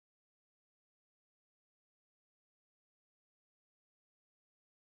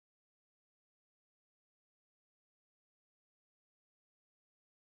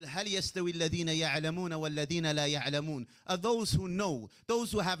هل يستوي الذين يعلمون والذين لا يعلمون? Are those who know,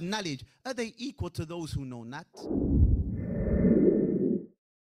 those who have knowledge, are they equal to those who know not?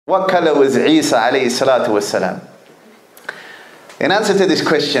 What color was Isa alayhi salatu wassalam? In answer to this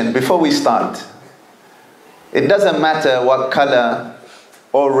question, before we start, it doesn't matter what color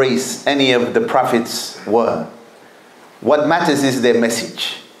or race any of the prophets were. What matters is their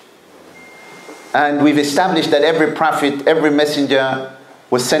message. And we've established that every prophet, every messenger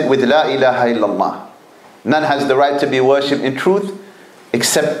was sent with La ilaha illallah. None has the right to be worshipped in truth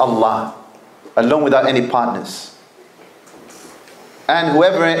except Allah, alone without any partners. And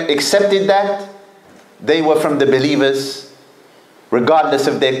whoever accepted that, they were from the believers, regardless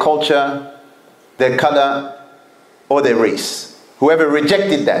of their culture, their color, or their race. Whoever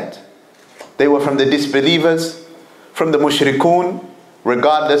rejected that, they were from the disbelievers, from the mushrikun,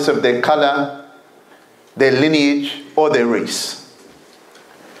 regardless of their color, their lineage, or their race.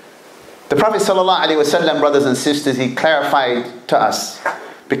 The Prophet ﷺ, brothers and sisters, he clarified to us,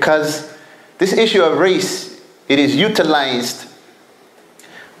 because this issue of race, it is utilized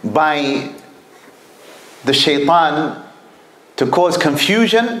by the shaitan to cause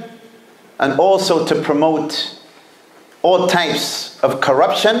confusion and also to promote all types of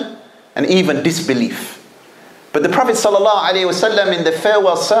corruption and even disbelief. But the Prophet ﷺ, in the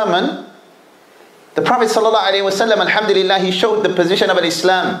farewell sermon, the Prophet ﷺ, alhamdulillah, he showed the position of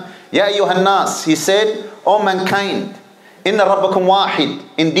Islam. Ya ayyuhan nas, he said, O mankind, inna rabbakum wahid,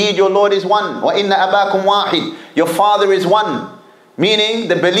 indeed your Lord is one, wa inna abakum wahid, your father is one. Meaning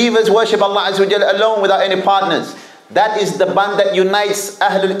the believers worship Allah Azza wa Jalla alone without any partners. That is the bond that unites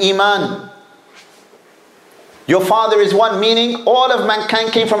Ahlul Iman. Your father is one, meaning all of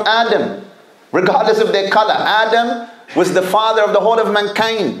mankind came from Adam, regardless of their color. Adam was the father of the whole of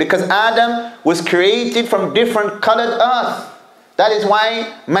mankind, because Adam was created from different colored earth. That is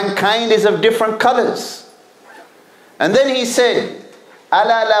why mankind is of different colors. And then he said,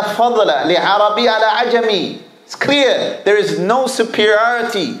 Ala la fadla li arabi ala ajami. It's clear, there is no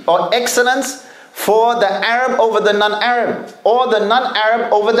superiority or excellence for the Arab over the non-Arab, or the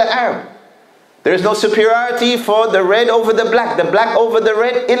non-Arab over the Arab. There is no superiority for the red over the black over the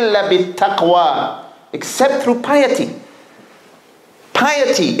red, illa bit taqwa, except through piety.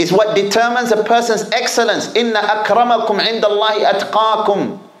 Piety is what determines a person's excellence. Inna akramakum indallahi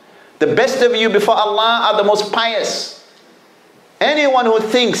atqakum. The best of you before Allah are the most pious. Anyone who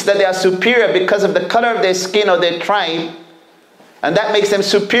thinks that they are superior because of the color of their skin or their tribe, and that makes them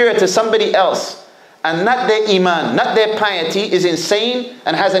superior to somebody else, and not their iman, not their piety, is insane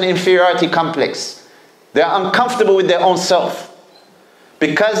and has an inferiority complex. They are uncomfortable with their own self,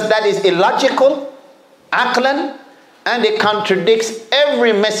 because that is illogical, aqlan, and it contradicts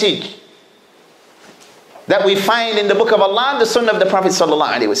every message that we find in the book of Allah and the sunnah of the Prophet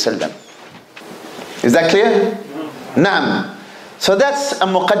ﷺ. Is that clear? Naam. So that's a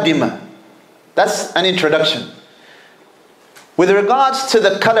muqaddimah. That's an introduction. With regards to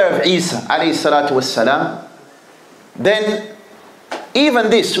the color of Isa alayhi salatu wassalam, then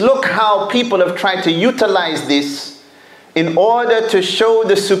even this, look how people have tried to utilize this in order to show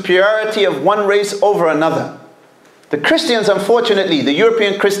the superiority of one race over another. The Christians, unfortunately, the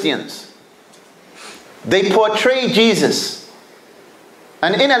European Christians, they portray Jesus.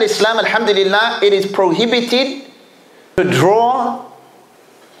 And in Islam, alhamdulillah, it is prohibited to draw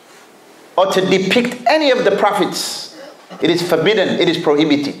or to depict any of the prophets. It is forbidden, it is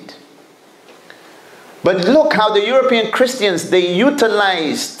prohibited. But look how the European Christians, they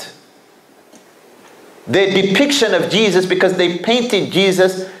utilized their depiction of Jesus, because they painted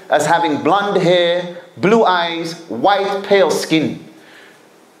Jesus as having blonde hair, blue eyes, white pale skin,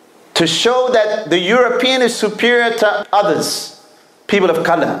 to show that the European is superior to others, people of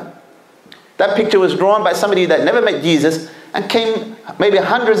color. That picture was drawn by somebody that never met Jesus and came maybe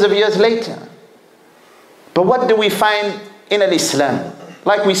hundreds of years later. But what do we find in Islam?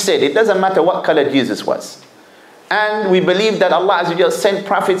 Like we said, it doesn't matter what color Jesus was. And we believe that Allah Azza wa Jalla sent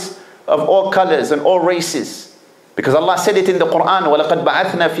prophets of all colors and all races, because Allah said it in the Quran, وَلَقَدْ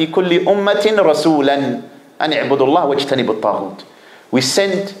بَعَثْنَا فِي كُلِّ أُمَّةٍ رَسُولًا أَنِ اعْبُدُوا اللَّهَ وَاجْتَنِبُوا الطَّاغُوتِ. We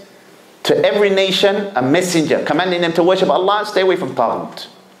sent to every nation a messenger, commanding them to worship Allah, stay away from Taghut.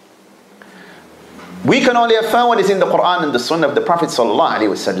 We can only affirm what is in the Quran and the Sunnah of the Prophet sallallahu alaihi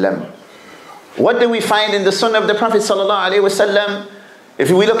wasallam. What do we find in the Sunnah of the Prophet sallallahu alaihi wasallam?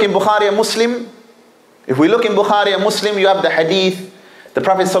 If we look in Bukhari and Muslim, you have the hadith. The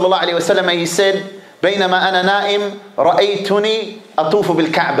Prophet sallallahu alaihi wasallam, he said, بينما أنا نائم رأيتني أطوف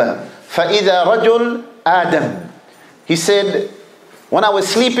بالكعبة فإذا رجل آدم. He said, when I was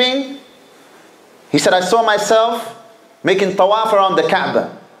sleeping, he said, I saw myself making tawaf around the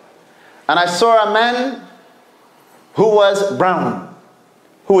Kaaba. and I saw a man who was brown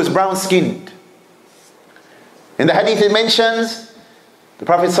skinned. In the hadith it mentions, the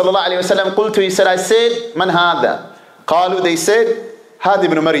Prophet ﷺ, قلت, he said, I said, man hada? Qalu, they said, Hadi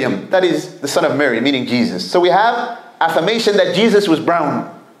ibn Maryam, that is the son of Mary, meaning Jesus. So we have affirmation that Jesus was brown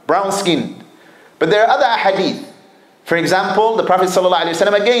skinned. But there are other ahadith. For example, the Prophet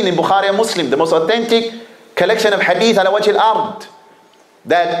ﷺ, again in Bukhari and Muslim, the most authentic collection of hadith ala wajh al-ard,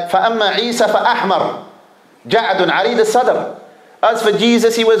 that فَأَمَّا عِيسَى فَأَحْمَرْ جَعَدٌ عَرِيدَ الصَّدْرِ. As for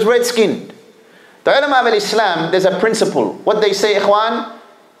Jesus, he was red-skinned. The ulama of Islam, there's a principle. What they say, ikhwan,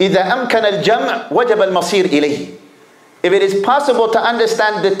 إِذَا أَمْكَنَ الْجَمْعِ وَجَبَ الْمَصِيرِ إِلَيْهِ. If it is possible to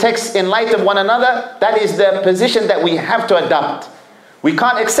understand the text in light of one another, that is the position that we have to adopt. We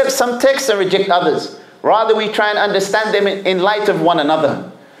can't accept some texts and reject others. Rather, we try and understand them in light of one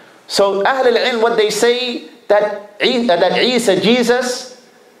another. So, Ahl al-Ilm, what they say, that Isa, Jesus,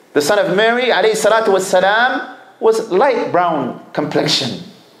 the son of Mary, alayhi salatu wassalam, was light brown complexion.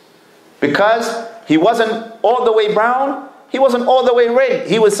 Because he wasn't all the way brown, he wasn't all the way red,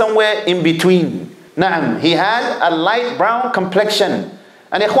 he was somewhere in between. Na'am, he had a light brown complexion.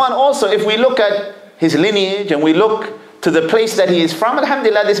 And ikhwan, also, if we look at his lineage and we look to the place that he is from,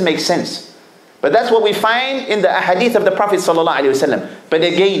 alhamdulillah, this makes sense. But that's what we find in the ahadith of the Prophet ﷺ. But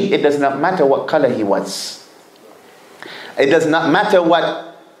again, it does not matter what color he was. It does not matter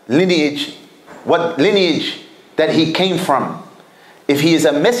what lineage that he came from. If he is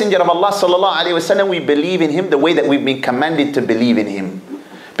a messenger of Allah ﷺ, we believe in him the way that we've been commanded to believe in him.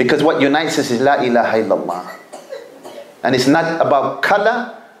 Because what unites us is La ilaha illallah. And it's not about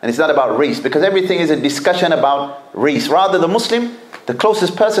color, and it's not about race. Because everything is a discussion about race. Rather, the Muslim, the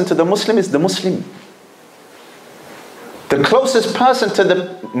closest person to the Muslim is the Muslim. The closest person to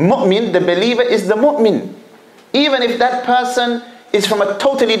the mu'min, the believer, is the mu'min. Even if that person is from a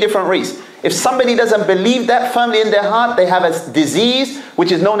totally different race. If somebody doesn't believe that firmly in their heart, they have a disease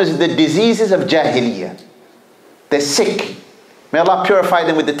which is known as the diseases of Jahiliyyah. They're sick. May Allah purify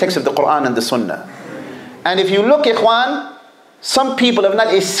them with the text of the Quran and the Sunnah. And if you look, ikhwan, some people have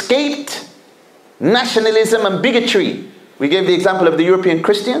not escaped nationalism and bigotry. We gave the example of the European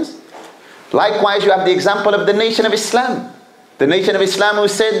Christians. Likewise, you have the example of the Nation of Islam. The Nation of Islam who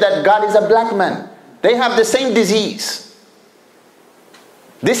said that God is a black man. They have the same disease.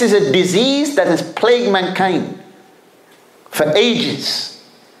 This is a disease that has plagued mankind for ages.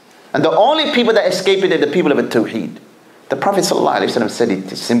 And the only people that escape it are the people of Tawheed. The Prophet ﷺ said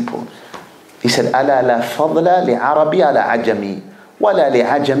it is simple. He said, أَلَا لَا فَضْلَ لِعَرَبِي عَلَى عَجَمِي وَلَا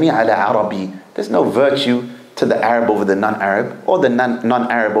لِعَجَمِي عَلَى عَرَبِي. There's no virtue to the Arab over the non-Arab, or the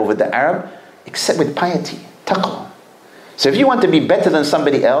non-Arab over the Arab, except with piety, taqwa. So if you want to be better than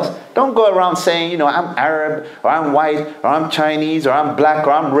somebody else, don't go around saying, I'm Arab, or I'm white, or I'm Chinese, or I'm black,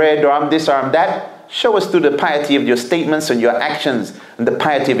 or I'm red, or I'm this, or I'm that. Show us through the piety of your statements and your actions and the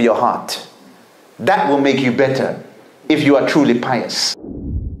piety of your heart. That will make you better if you are truly pious.